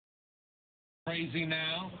crazy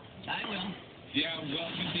now? I will. Yeah, well,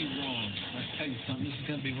 you'd be wrong. I tell you something, this is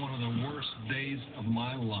going to be one of the worst days of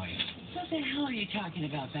my life. What the hell are you talking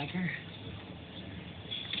about, Becker?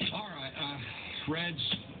 All right, Reg,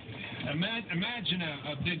 imagine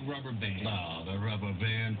a big rubber band. Oh, the rubber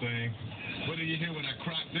band thing. What did you hear when I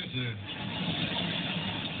cracked this in?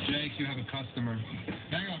 Jake, you have a customer.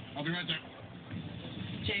 Hang on, I'll be right there.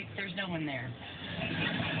 Jake, there's no one there.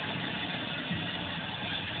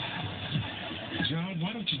 John,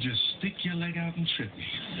 why don't you just stick your leg out and trip me?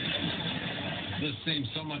 This seems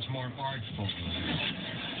so much more artful.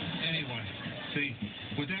 Anyway, see,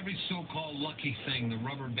 with every so-called lucky thing, the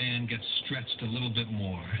rubber band gets stretched a little bit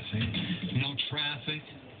more. See, no traffic,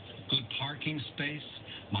 good parking space,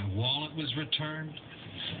 my wallet was returned,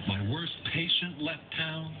 my worst patient left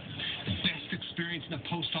town, the best experience in the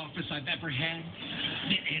post office I've ever had,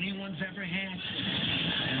 that anyone's ever had,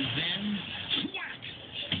 and then, whack!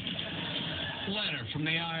 Letter from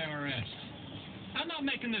the IRS. I'm not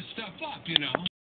making this stuff up, you know.